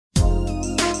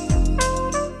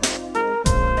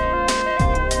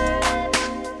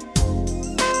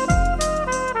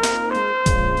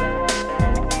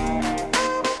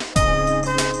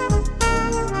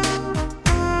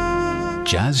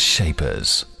Jazz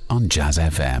Shapers on Jazz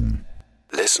FM.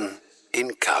 Listen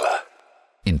in colour.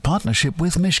 In partnership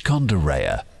with Mishcon de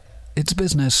Reya. It's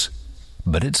business,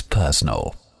 but it's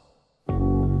personal. A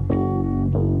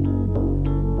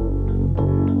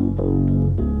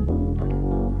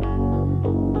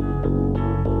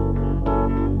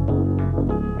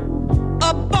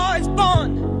boy's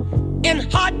born in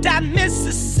hot time,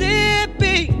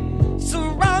 Mississippi,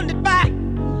 surrounded by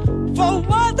four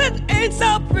walls that ain't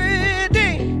so pretty.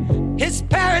 His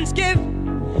parents give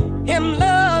him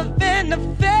love and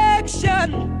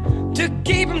affection to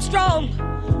keep him strong,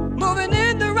 moving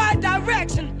in the right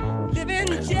direction.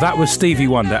 That was Stevie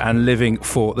Wonder and Living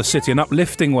for the City, an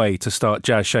uplifting way to start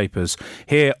Jazz Shapers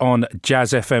here on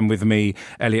Jazz FM with me,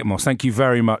 Elliot Moss. Thank you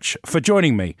very much for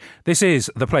joining me. This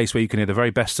is the place where you can hear the very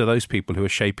best of those people who are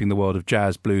shaping the world of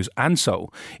jazz, blues and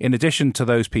soul, in addition to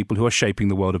those people who are shaping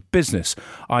the world of business.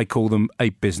 I call them a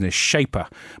business shaper.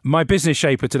 My business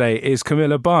shaper today is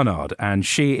Camilla Barnard, and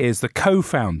she is the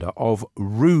co-founder of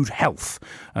Rude Health.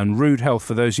 And Rude Health,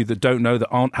 for those of you that don't know, that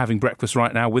aren't having breakfast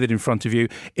right now with it in front of you,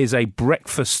 is a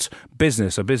breakfast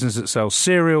business, a business that sells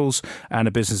cereals and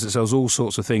a business that sells all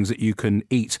sorts of things that you can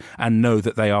eat and know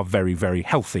that they are very, very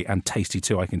healthy and tasty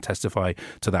too. I can testify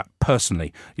to that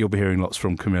personally. You'll be hearing lots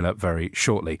from Camilla very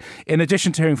shortly. In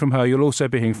addition to hearing from her, you'll also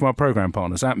be hearing from our programme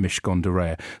partners at Mishcon de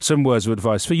Reya, some words of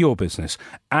advice for your business.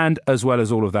 And as well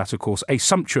as all of that, of course, a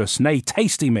sumptuous, nay,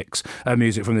 tasty mix of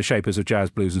music from the shapers of jazz,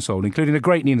 blues and soul, including the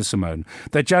great Nina Simone,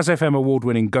 the Jazz FM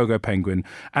award-winning Go-Go Penguin,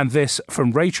 and this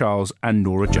from Ray Charles and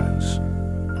Norah Jones.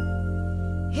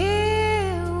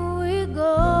 Here we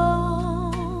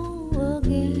go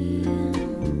again.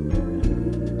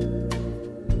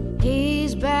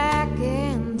 He's back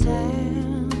in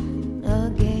town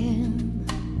again.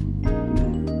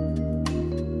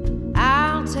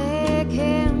 I'll take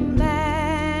him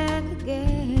back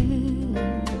again.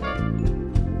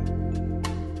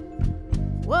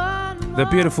 The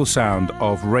beautiful sound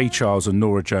of Ray Charles and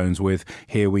Norah Jones with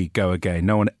Here We Go Again.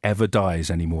 No one ever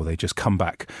dies anymore. They just come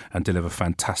back and deliver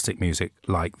fantastic music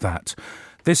like that.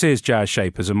 This is Jazz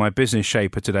Shapers, and my business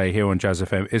shaper today here on Jazz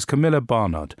FM is Camilla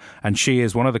Barnard, and she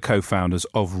is one of the co-founders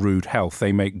of Rude Health.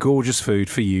 They make gorgeous food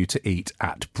for you to eat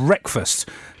at breakfast.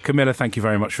 Camilla, thank you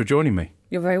very much for joining me.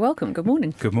 You're very welcome. Good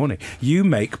morning. Good morning. You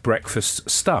make breakfast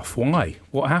stuff. Why?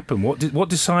 What happened?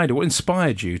 What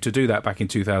inspired you to do that back in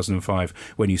 2005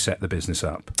 when you set the business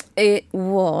up? It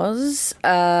was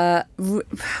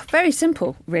very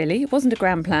simple, really. It wasn't a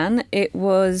grand plan. It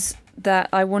was that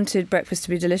I wanted breakfast to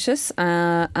be delicious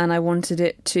and I wanted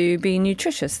it to be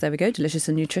nutritious. There we go, delicious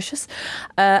and nutritious.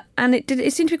 And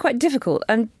it seemed to be quite difficult.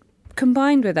 And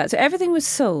combined with that, so everything was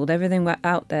sold, everything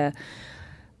out there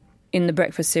in the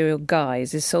breakfast cereal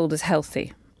guise is sold as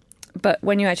healthy. But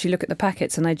when you actually look at the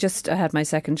packets, and I had my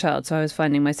second child, so I was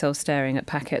finding myself staring at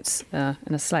packets in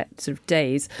a slight sort of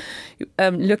daze,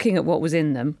 looking at what was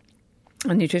in them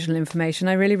and nutritional information,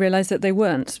 I really realised that they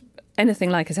weren't anything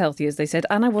like as healthy as they said,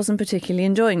 and I wasn't particularly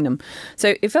enjoying them.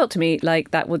 So it felt to me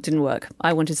like that didn't work.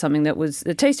 I wanted something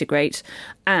that tasted great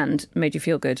and made you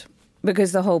feel good.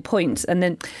 Because the whole point,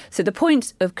 so the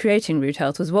point of creating Rude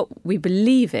Health was what we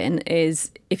believe in is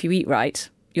if you eat right,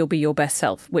 you'll be your best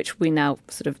self, which we now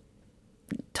sort of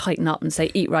tighten up and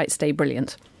say, eat right, stay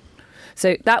brilliant.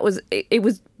 So it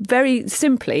was very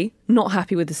simply not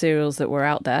happy with the cereals that were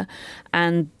out there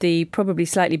and the probably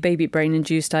slightly baby brain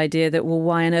induced idea that, well,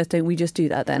 why on earth don't we just do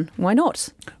that then? Why not?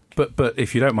 But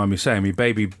if you don't mind me saying,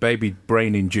 baby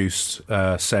brain induced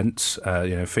sense,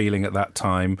 feeling at that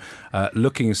time,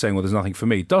 looking and saying, well, there's nothing for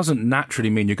me, doesn't naturally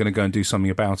mean you're going to go and do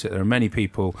something about it. There are many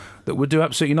people that would do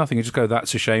absolutely nothing and just go,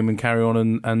 that's a shame, and carry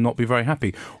on and not be very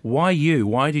happy. Why you?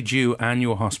 Why did you and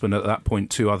your husband at that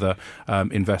point, two other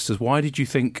investors, why did you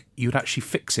think you'd actually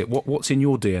fix it? What's in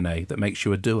your DNA that makes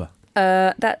you a doer?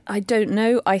 That I don't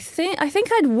know. I think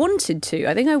I'd wanted to.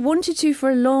 I think I wanted to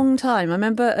for a long time. I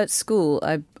remember at school,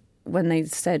 when they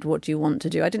said, what do you want to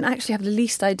do? I didn't actually have the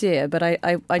least idea, but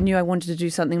I knew I wanted to do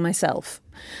something myself.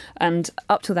 And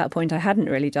up to that point, I hadn't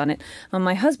really done it. And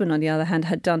my husband, on the other hand,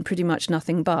 had done pretty much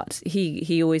nothing but.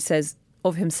 He always says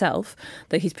of himself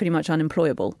that he's pretty much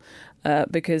unemployable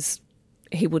because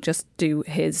he will just do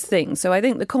his thing. So I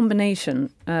think the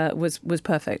combination was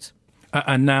perfect.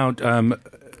 And now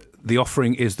the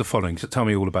offering is the following. So tell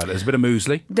me all about it. There's a bit of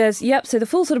muesli. So the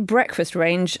full sort of breakfast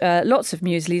range, lots of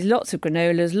mueslis, lots of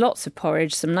granolas, lots of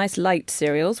porridge, some nice light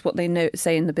cereals, what they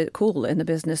call in the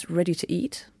business, ready to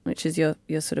eat, which is your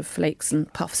sort of flakes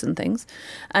and puffs and things.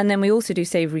 And then we also do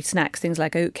savoury snacks, things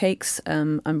like oat cakes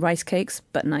and rice cakes,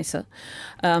 but nicer,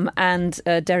 and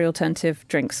dairy alternative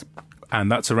drinks. And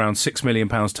that's around £6 million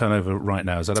turnover right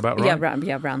now. Is that about right?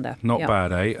 Yeah, around there. Not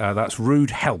bad, eh? That's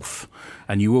Rude Health.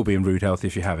 And you will be in Rude Health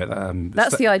if you have it.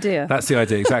 That's the idea. That's the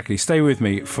idea, exactly. Stay with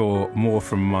me for more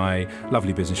from my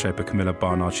lovely business shaper, Camilla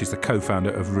Barnard. She's the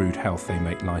co-founder of Rude Health. They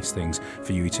make nice things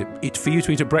for you to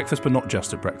eat at breakfast, but not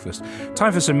just at breakfast.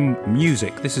 Time for some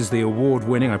music. This is the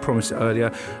award-winning, I promised it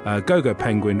earlier, Go-Go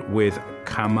Penguin with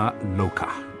Kama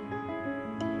Loka.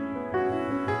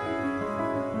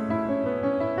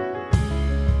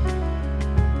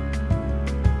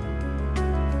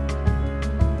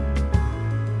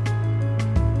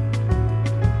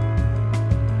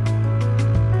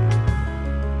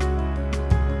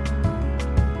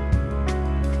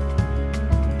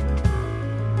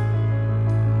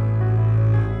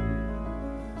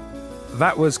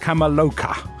 That was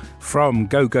Kamaloka from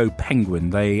Go-Go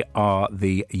Penguin. They are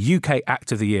the UK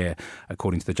Act of the Year,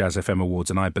 according to the Jazz FM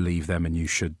Awards, and I believe them, and you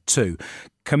should too.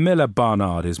 Camilla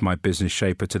Barnard is my business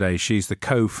shaper today. She's the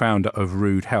co-founder of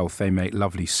Rude Health. They make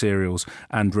lovely cereals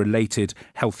and related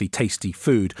healthy, tasty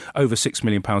food. Over £6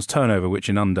 million turnover, which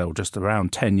in under just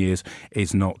around 10 years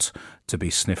is not to be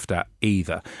sniffed at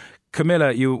either.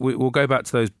 Camilla, we'll go back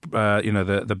to those,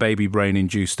 the baby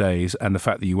brain-induced days and the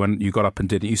fact that you got up and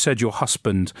did it. You said your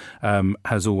husband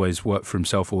has always worked for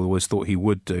himself or always thought he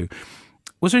would do.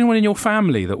 Was there anyone in your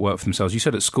family that worked for themselves? You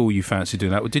said at school you fancied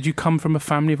doing that. Did you come from a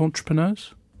family of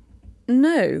entrepreneurs?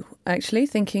 No, actually,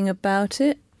 thinking about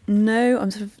it, no. I'm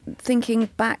sort of thinking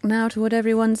back now to what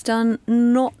everyone's done.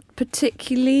 Not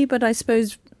particularly, but I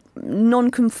suppose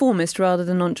non-conformist rather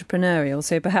than entrepreneurial.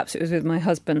 So perhaps it was with my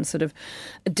husband's sort of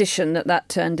addition that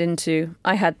turned into,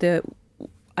 I don't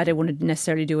want to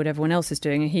necessarily do what everyone else is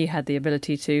doing, and he had the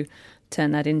ability to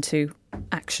turn that into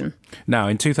action. Now,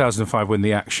 in 2005, when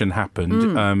the action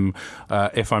happened,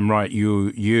 if I'm right,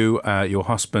 you, your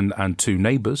husband and two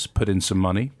neighbours put in some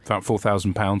money, about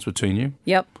 £4,000 between you.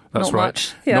 Yep. That's not right.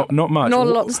 Much. Yep. Not much. Not a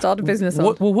lot to start a business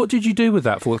on. What did you do with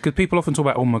that for? Because people often talk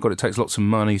about, oh my God, it takes lots of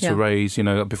money to raise,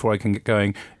 before I can get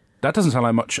going. That doesn't sound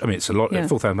like much. I mean, it's a lot. Yeah.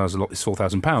 £4,000 is a lot. It's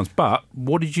 £4,000. But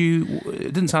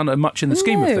it didn't sound like much in the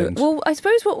scheme of things. Well, I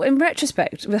suppose in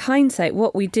retrospect, with hindsight,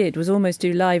 what we did was almost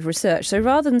do live research. So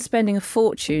rather than spending a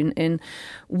fortune in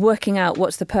working out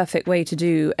what's the perfect way to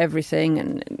do everything,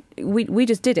 and we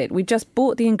just did it. We just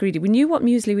bought the ingredient. We knew what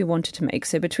muesli we wanted to make.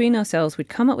 So between ourselves, we'd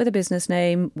come up with a business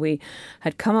name. We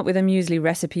had come up with a muesli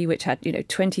recipe, which had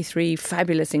 23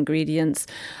 fabulous ingredients.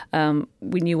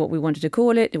 We knew what we wanted to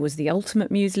call it. It was the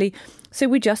ultimate muesli. So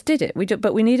we just did it.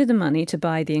 But we needed the money to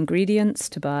buy the ingredients,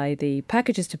 to buy the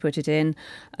packages to put it in,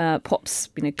 pots,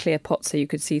 clear pots so you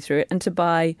could see through it, and to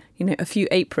buy, a few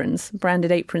aprons,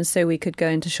 branded aprons, so we could go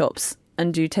into shops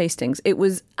and do tastings. It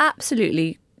was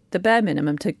absolutely the bare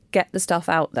minimum to get the stuff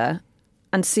out there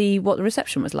and see what the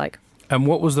reception was like. And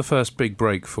what was the first big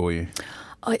break for you?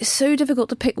 Oh, it's so difficult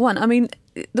to pick one. I mean,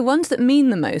 the ones that mean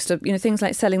the most are, things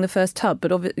like selling the first tub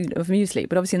of muesli.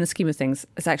 But obviously, in the scheme of things,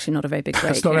 it's actually not a very big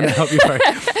break. It's not going to help you very.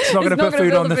 It's not going to put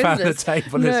food on the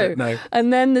table, is it? No.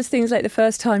 And then there's things like the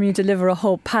first time you deliver a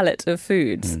whole pallet of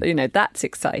foods. That's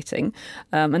exciting.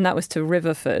 And that was to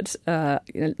Riverford,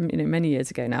 many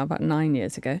years ago now, about 9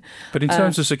 years ago. But in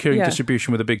terms of securing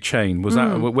distribution with a big chain, was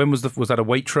that was that a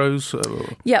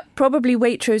Waitrose? Yeah, probably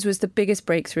Waitrose was the biggest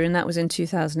breakthrough, and that was in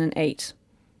 2008.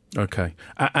 Okay.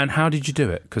 And how did you do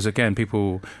it? Because again,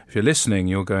 people, if you're listening,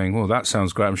 you're going, well, that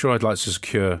sounds great. I'm sure I'd like to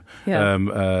secure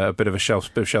a bit of shelf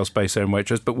space there in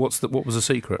Waitrose. But what was the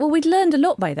secret? Well, we'd learned a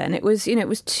lot by then. It was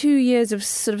 2 years of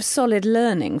sort of solid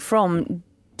learning from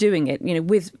doing it,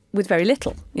 with very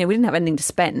little. We didn't have anything to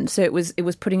spend. So it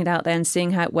was putting it out there and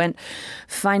seeing how it went,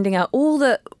 finding out all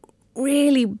the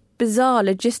really bizarre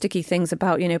logisticy things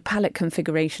about, palette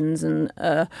configurations and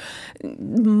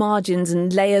margins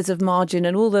and layers of margin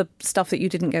and all the stuff that you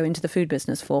didn't go into the food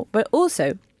business for. But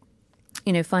also,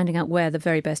 finding out where the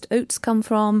very best oats come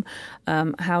from,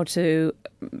 how to,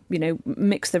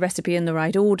 mix the recipe in the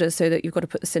right order so that you've got to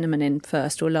put the cinnamon in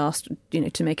first or last,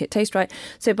 to make it taste right.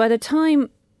 So by the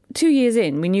time 2 years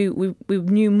in, we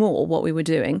knew more what we were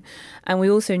doing, and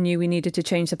we also knew we needed to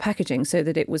change the packaging so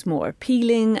that it was more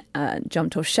appealing,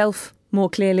 jumped off shelf more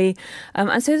clearly,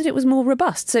 and so that it was more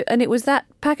robust. And it was that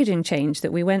packaging change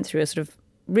that we went through, a sort of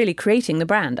really creating the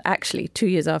brand, actually, 2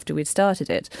 years after we'd started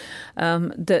it,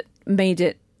 that made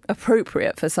it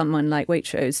appropriate for someone like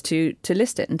Waitrose to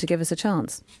list it and to give us a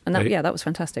chance. And that was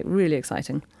fantastic, really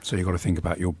exciting. So you've got to think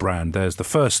about your brand. There's the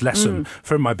first lesson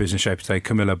from my business shaper today,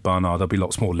 Camilla Barnard. There'll be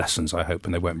lots more lessons, I hope,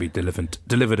 and they won't be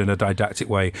delivered in a didactic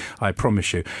way, I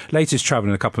promise you. Latest travel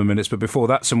in a couple of minutes, but before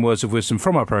that, some words of wisdom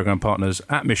from our programme partners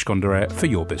at Mishcon de Reya for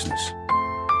your business.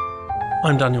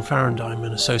 I'm Daniel Farrand. I'm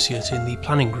an associate in the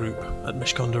planning group at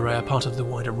Mishcon de Reya, part of the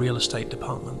wider real estate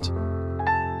department.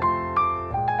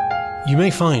 You may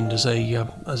find as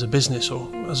a business,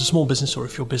 or as a small business, or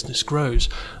if your business grows,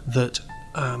 that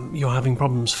you're having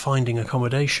problems finding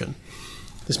accommodation.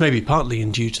 This may be partly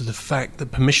due to the fact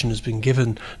that permission has been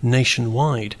given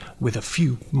nationwide, with a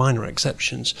few minor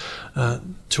exceptions,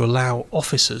 to allow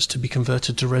offices to be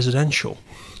converted to residential.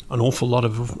 An awful lot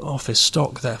of office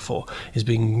stock, therefore, is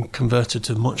being converted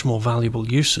to much more valuable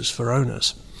uses for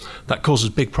owners. That causes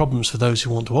big problems for those who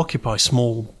want to occupy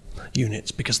small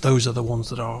units, because those are the ones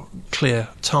that are clear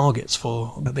targets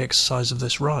for the exercise of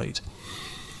this right.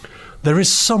 There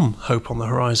is some hope on the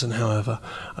horizon, however.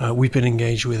 We've been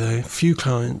engaged with a few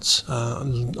clients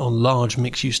on large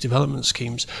mixed-use development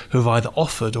schemes who have either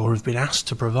offered or have been asked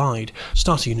to provide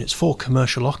starter units for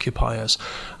commercial occupiers,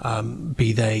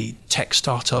 be they tech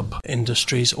startup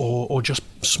industries or just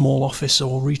small office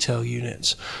or retail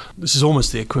units. This is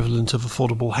almost the equivalent of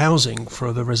affordable housing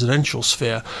for the residential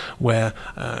sphere, where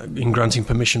in granting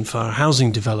permission for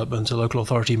housing development, a local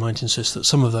authority might insist that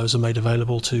some of those are made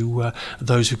available to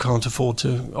those who can't afford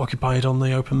to occupy it on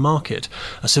the open market.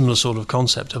 A similar sort of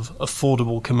concept of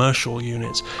affordable commercial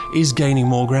units is gaining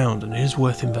more ground and is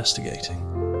worth investigating.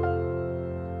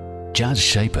 Jazz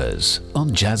Shapers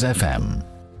on Jazz FM,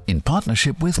 in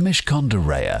partnership with Mishcon de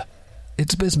Reya.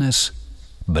 It's business,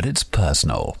 but it's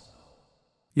personal.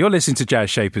 You're listening to Jazz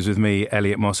Shapers with me,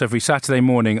 Elliot Moss. Every Saturday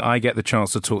morning, I get the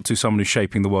chance to talk to someone who's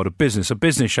shaping the world of business, a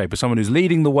business shaper, someone who's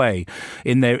leading the way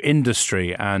in their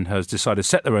industry and has decided to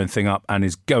set their own thing up and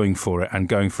is going for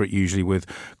it usually with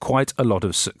quite a lot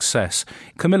of success.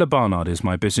 Camilla Barnard is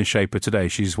my business shaper today.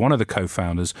 She's one of the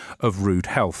co-founders of Rude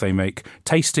Health. They make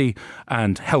tasty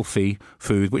and healthy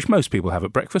food, which most people have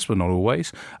at breakfast, but not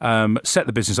always. Set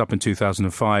the business up in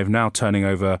 2005, now turning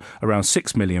over around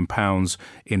 £6 million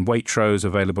in Waitrose,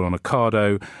 available on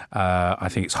Ocado. I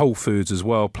think it's Whole Foods as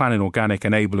well, Planning Organic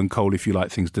and Able and Cole if you like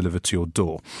things delivered to your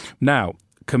door. Now,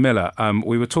 Camilla,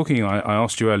 we were talking, I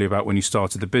asked you earlier about when you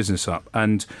started the business up,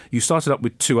 and you started up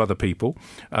with two other people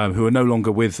who are no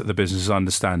longer with the business, as I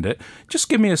understand it. Just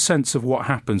give me a sense of what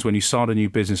happens when you start a new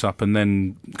business up and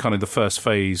then kind of the first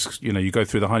phase, you go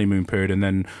through the honeymoon period and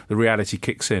then the reality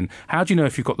kicks in. How do you know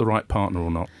if you've got the right partner or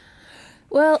not?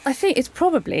 Well, I think it's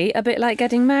probably a bit like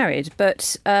getting married,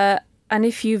 but and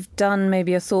if you've done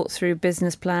maybe a thought-through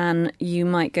business plan, you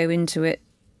might go into it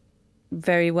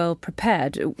very well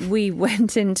prepared. We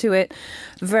went into it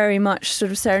very much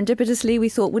sort of serendipitously. We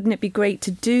thought, wouldn't it be great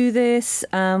to do this?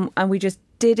 And we just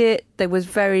did it. It was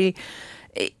very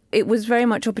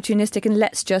much opportunistic and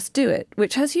let's just do it,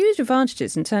 which has huge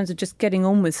advantages in terms of just getting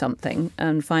on with something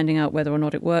and finding out whether or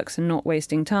not it works and not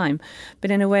wasting time. But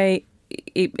in a way,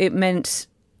 it meant,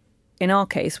 in our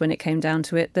case, when it came down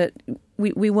to it, that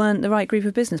we weren't the right group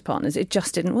of business partners. It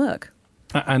just didn't work.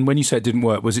 And when you say it didn't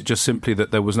work, was it just simply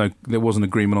that there wasn't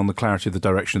agreement on the clarity of the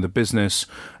direction of the business?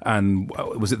 And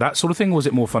was it that sort of thing, or was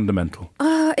it more fundamental?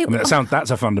 That's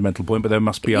a fundamental point, but there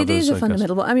must be others. It is a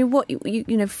fundamental point. I mean, what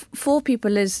four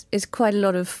people is quite a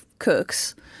lot of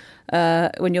cooks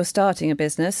when you're starting a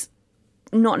business.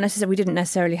 Not necessarily, we didn't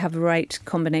necessarily have the right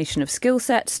combination of skill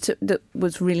sets that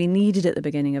was really needed at the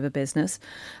beginning of a business.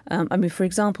 For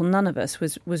example, none of us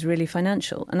was really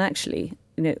financial, and actually,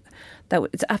 that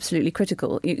it's absolutely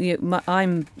critical.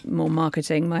 I'm more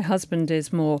marketing. My husband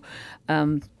is more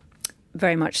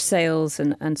very much sales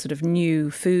and sort of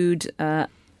new food and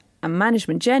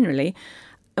management generally.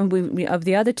 And we of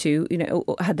the other two,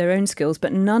 had their own skills,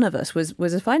 but none of us was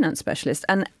a finance specialist,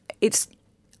 and it's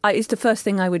the first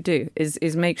thing I would do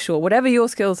is make sure whatever your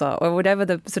skills are or whatever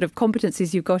the sort of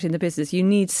competencies you've got in the business, you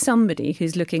need somebody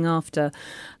who's looking after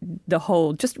the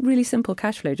whole, just really simple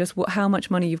cash flow, just how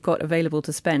much money you've got available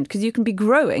to spend, because you can be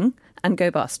growing and go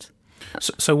bust.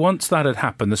 So once that had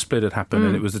happened, the split had happened,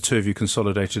 and it was the two of you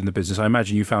consolidated in the business, I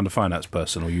imagine you found a finance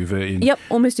person, or you've... Yep,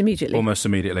 almost immediately. Almost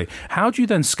immediately. How do you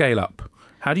then scale up?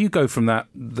 How do you go from that,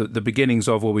 the beginnings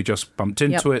of, we just bumped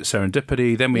into it,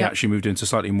 serendipity, then we actually moved into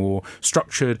slightly more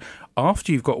structured.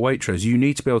 After you've got Waitrose, you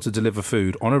need to be able to deliver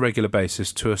food on a regular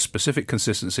basis to a specific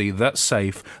consistency that's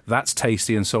safe, that's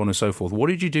tasty, and so on and so forth.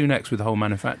 What did you do next with the whole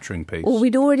manufacturing piece? Well,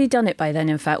 we'd already done it by then,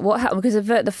 in fact. What happened, because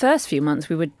the first few months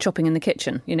we were chopping in the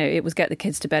kitchen. It was get the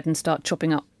kids to bed and start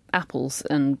chopping up apples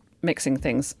and mixing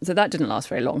things. So that didn't last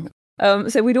very long.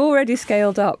 So we'd already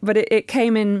scaled up, but it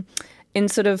came in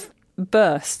sort of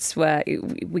bursts where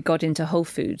we got into Whole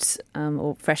Foods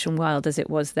or Fresh and Wild as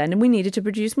it was then, and we needed to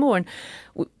produce more. And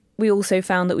we also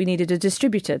found that we needed a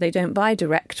distributor. They don't buy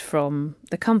direct from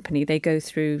the company; they go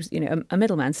through a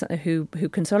middleman who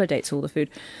consolidates all the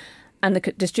food. And the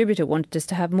distributor wanted us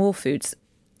to have more foods.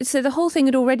 so the whole thing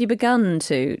had already begun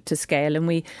to scale, and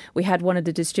we had one of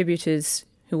the distributors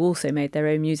who also made their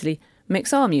own muesli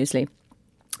mix our muesli.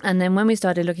 And then when we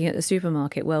started looking at the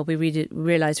supermarket, well, we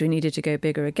realised we needed to go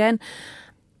bigger again.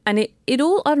 And it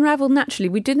all unravelled naturally.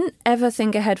 We didn't ever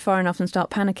think ahead far enough and start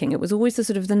panicking. It was always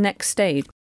the next stage.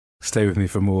 Stay with me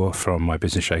for more from my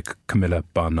business sheikh, Camilla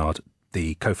Barnard,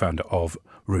 the co-founder of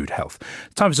Rude Health.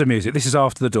 Time for some music. This is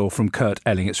After the Door from Kurt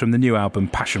Elling. It's from the new album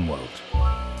Passion World.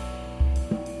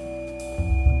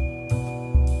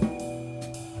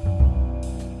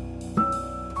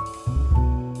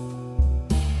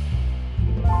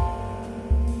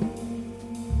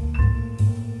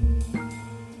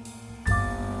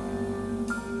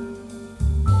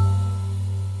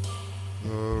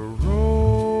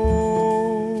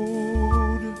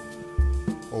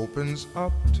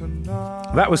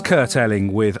 That was Kurt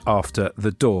Elling with After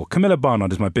the Door. Camilla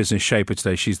Barnard is my business shaper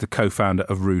today. She's the co-founder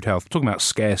of Rude Health. Talking about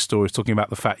scare stories, talking about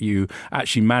the fact you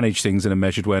actually manage things in a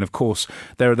measured way. And of course,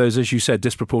 there are those, as you said,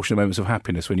 disproportionate moments of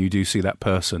happiness when you do see that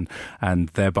person and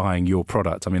they're buying your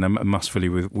product. I mean, it must fill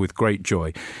you with great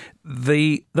joy.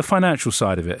 The financial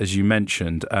side of it, as you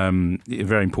mentioned,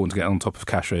 very important to get on top of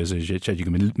cash flow. As you said, you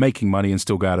can be making money and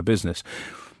still go out of business.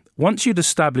 Once you'd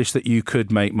established that you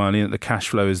could make money and that the cash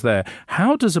flow is there,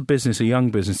 how does a young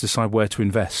business, decide where to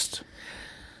invest?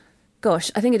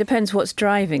 Gosh, I think it depends what's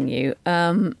driving you.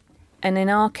 And in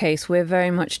our case, we're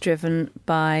very much driven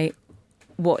by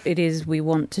what it is we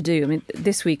want to do. I mean,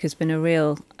 this week has been a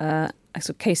real sort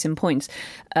of case in point.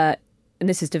 And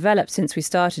this has developed since we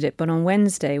started it. But on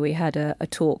Wednesday, we had a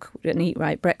talk, an Eat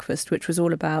Right breakfast, which was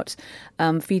all about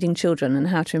feeding children and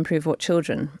how to improve what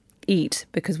children eat,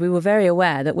 because we were very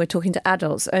aware that we're talking to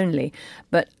adults only.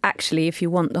 But actually, if you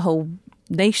want the whole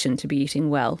nation to be eating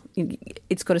well,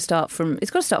 it's got to start from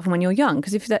when you're young.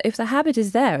 Because if the habit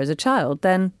is there as a child,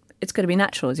 then it's going to be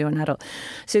natural as you're an adult.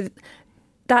 So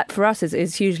that for us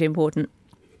is hugely important.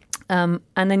 And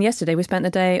then yesterday we spent the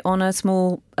day on a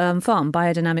small farm,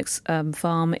 biodynamics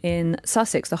farm in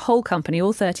Sussex. The whole company,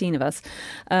 all 13 of us,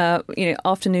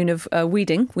 afternoon of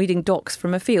weeding docks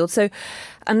from a field. So,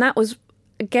 and that was,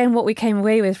 again, what we came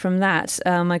away with from that.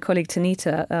 My colleague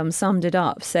Tanita summed it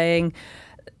up, saying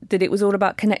that it was all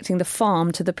about connecting the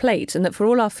farm to the plate, and that for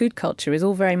all our food culture is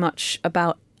all very much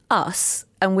about us,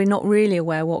 and we're not really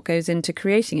aware what goes into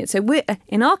creating it. So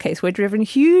in our case, we're driven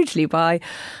hugely by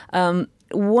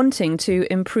wanting to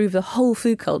improve the whole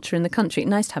food culture in the country.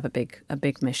 Nice to have a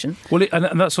big mission. Well,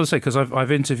 and that's what I say, because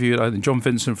I've interviewed, I think John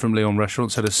Vincent from Leon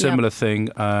Restaurant said a similar thing.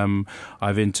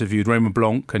 I've interviewed Raymond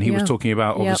Blanc, and he was talking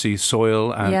about obviously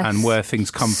soil and where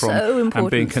things come from and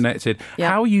being connected.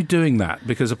 How are you doing that?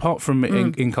 Because apart from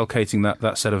inculcating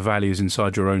that set of values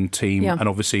inside your own team and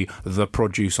obviously the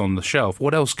produce on the shelf,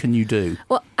 what else can you do?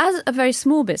 Well, as a very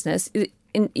small business,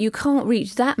 you can't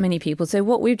reach that many people. So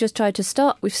what we've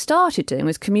started doing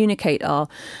was communicate our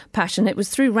passion. It was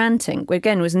through ranting.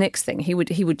 Again, it was Nick's thing. He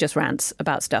would just rant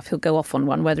about stuff. He'll go off on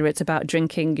one, whether it's about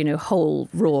drinking, whole,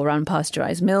 raw,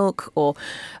 unpasteurised milk, or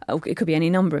it could be any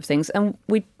number of things. And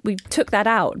we took that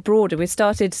out broader.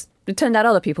 It turned out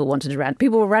other people wanted to rant.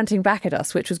 People were ranting back at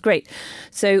us, which was great.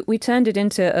 So we turned it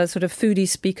into a sort of foodie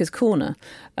speaker's corner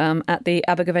at the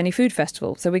Abergavenny Food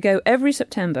Festival. So we go every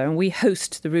September and we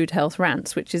host the Rude Health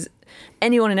Rants, which is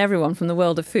anyone and everyone from the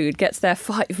world of food gets their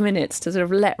 5 minutes to sort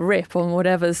of let rip on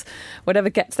whatever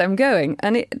gets them going.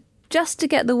 And just to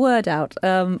get the word out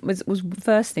was the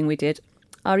first thing we did.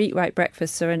 Our Eat Right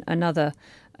breakfasts are another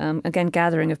again,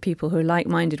 gathering of people who are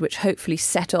like-minded, which hopefully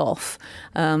set off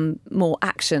more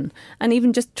action. And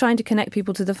even just trying to connect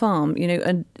people to the farm,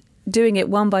 and doing it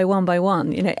one by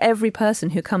one. Every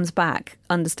person who comes back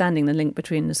understanding the link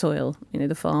between the soil,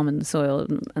 the farm and the soil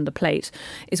and the plate,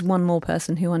 is one more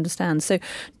person who understands. So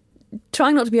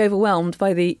trying not to be overwhelmed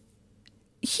by the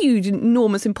huge,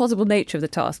 enormous, impossible nature of the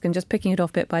task and just picking it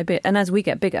off bit by bit. And as we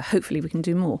get bigger, hopefully we can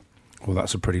do more. Well,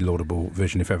 that's a pretty laudable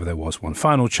vision, if ever there was one.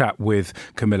 Final chat with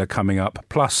Camilla coming up,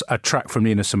 plus a track from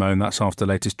Nina Simone. That's after the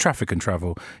latest Traffic and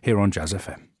Travel here on Jazz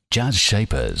FM. Jazz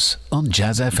Shapers on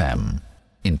Jazz FM,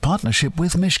 in partnership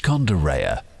with Mishcon de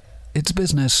Reya. It's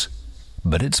business,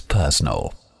 but it's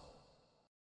personal.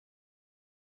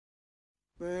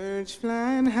 Birds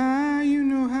flying high, you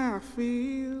know how I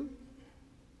feel.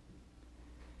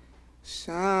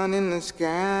 Sun in the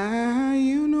sky,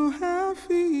 you know how I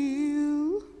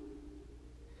feel.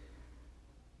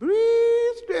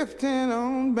 Breeze drifting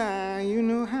on by, you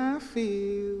know how I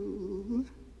feel.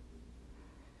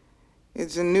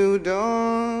 It's a new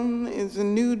dawn, it's a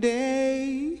new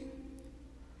day.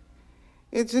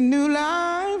 It's a new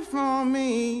life for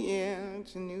me, yeah.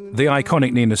 something new. The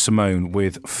iconic Nina Simone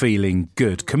with Feeling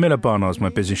Good. Camilla Barnard's my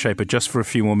business shaper just for a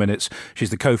few more minutes. She's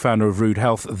the co-founder of Rude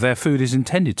Health. Their food is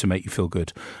intended to make you feel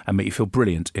good and make you feel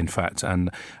brilliant, in fact. And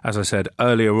as I said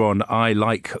earlier on, I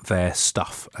like their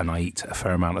stuff and I eat a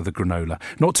fair amount of the granola.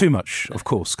 Not too much, of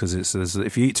course, because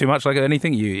if you eat too much like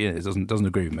anything, it doesn't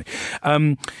agree with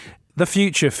me. The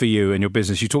future for you and your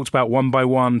business, you talked about one by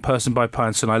one, person by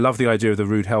person. I love the idea of the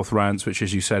Rude Health Rants, which,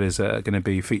 as you said, is going to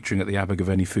be featuring at the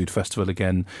Abergavenny Food Festival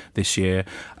again this year.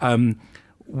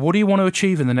 What do you want to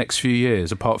achieve in the next few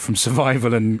years, apart from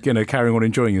survival and carrying on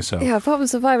enjoying yourself? Yeah, apart from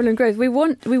survival and growth, we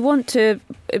want to.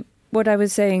 What I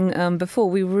was saying before,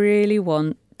 we really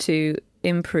want to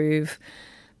improve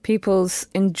people's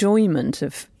enjoyment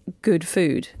of good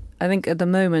food. I think at the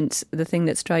moment, the thing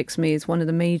that strikes me is some of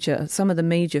the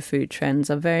major food trends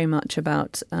are very much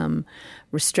about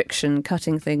restriction,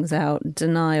 cutting things out,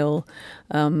 denial,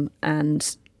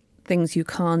 and things you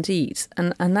can't eat.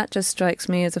 And that just strikes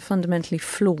me as a fundamentally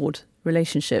flawed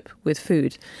relationship with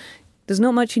food. There's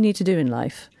not much you need to do in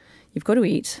life. You've got to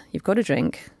eat, you've got to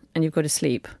drink, and you've got to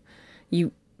sleep.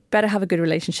 You better have a good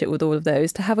relationship with all of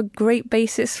those to have a great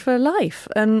basis for life.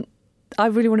 And I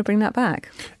really want to bring that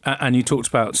back. And you talked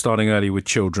about starting early with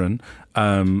children.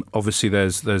 Obviously,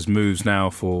 there's moves now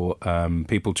for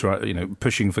people to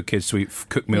pushing for kids to eat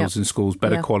cooked meals in schools,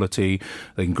 better quality.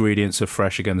 The ingredients are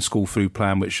fresh. Again, the school food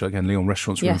plan, which again Leon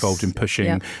Restaurants were involved in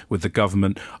pushing with the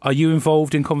government. Are you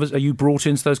involved in Are you brought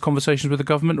into those conversations with the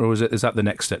government, or is that the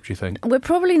next step? Do you think? We're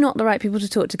probably not the right people to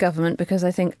talk to government because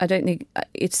I don't think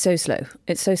it's so slow.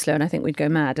 It's so slow, and I think we'd go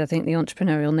mad. I think the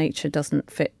entrepreneurial nature doesn't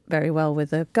fit very well with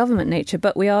the government nature.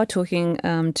 But we are talking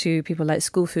to people like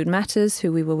School Food Matters,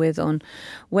 who we were with on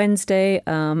Wednesday,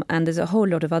 and there's a whole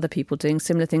lot of other people doing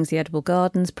similar things. The Edible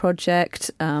Gardens Project.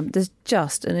 There's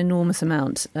just an enormous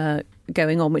amount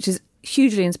going on, which is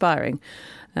hugely inspiring.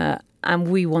 And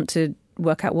we want to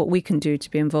work out what we can do to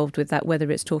be involved with that,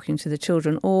 whether it's talking to the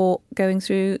children or going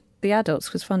through the adults,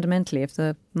 because fundamentally, if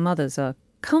the mothers are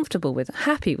comfortable with,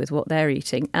 happy with what they're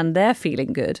eating and they're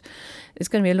feeling good, it's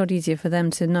going to be a lot easier for them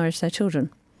to nourish their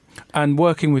children. And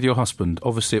working with your husband,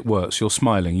 obviously it works. You're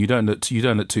smiling. You don't look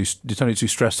too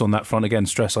stressed on that front. Again,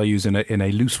 stress I use in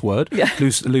a loose word,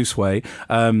 loose way.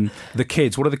 The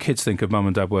kids, what do the kids think of mum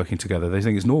and dad working together? They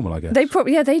think it's normal, I guess. They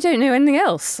don't know anything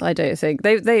else. I don't think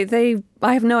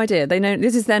I have no idea. They know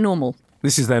this is their normal.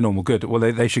 This is their normal. Good. Well,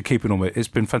 they should keep it normal. It's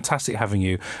been fantastic having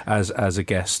you as a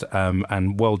guest,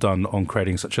 and well done on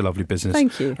creating such a lovely business.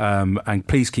 Thank you. And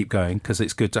please keep going, because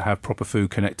it's good to have proper food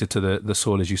connected to the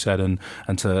soil, as you said, and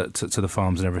to the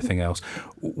farms and everything else.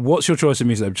 What's your choice of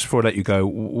music? Just before I let you go,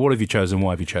 what have you chosen?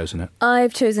 Why have you chosen it?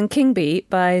 I've chosen King Bee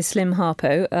by Slim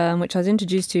Harpo, which I was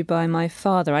introduced to by my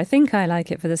father. I think I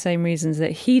like it for the same reasons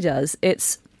that he does.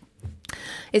 It's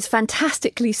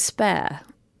fantastically spare.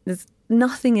 There's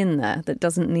nothing in there that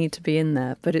doesn't need to be in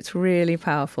there, but it's really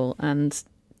powerful and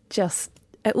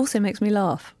it also makes me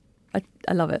laugh.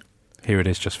 I love it. Here it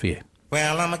is just for you.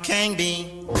 Well, I'm a king bee,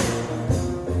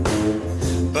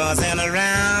 buzzing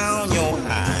around your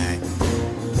hive.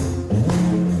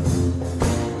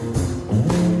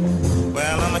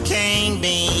 Well, I'm a king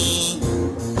bee,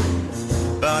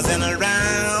 buzzing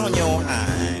around your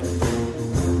hive.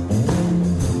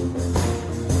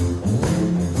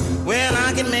 Well,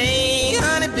 I can make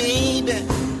baby,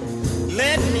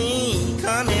 let me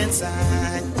come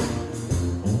inside.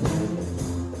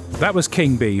 That was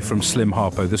King Bee from Slim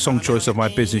Harpo, the song choice of my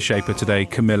business shaper today,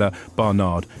 Camilla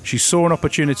Barnard. She saw an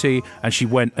opportunity and she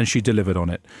went and she delivered on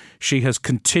it. She has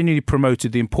continually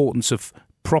promoted the importance of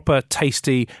proper,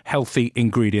 tasty, healthy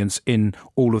ingredients in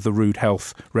all of the Rude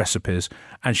Health recipes,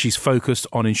 and she's focused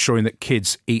on ensuring that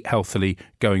kids eat healthily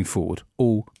going forward.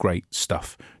 All great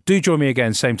stuff. Do join me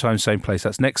again, same time, same place.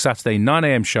 That's next Saturday, 9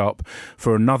 a.m. sharp,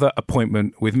 for another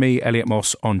appointment with me, Elliot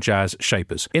Moss, on Jazz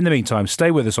Shapers. In the meantime,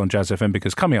 stay with us on Jazz FM,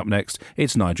 because coming up next,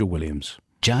 it's Nigel Williams.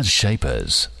 Jazz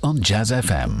Shapers on Jazz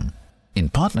FM, in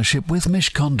partnership with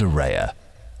Mishcon de Reya.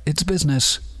 It's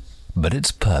business, but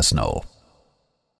it's personal.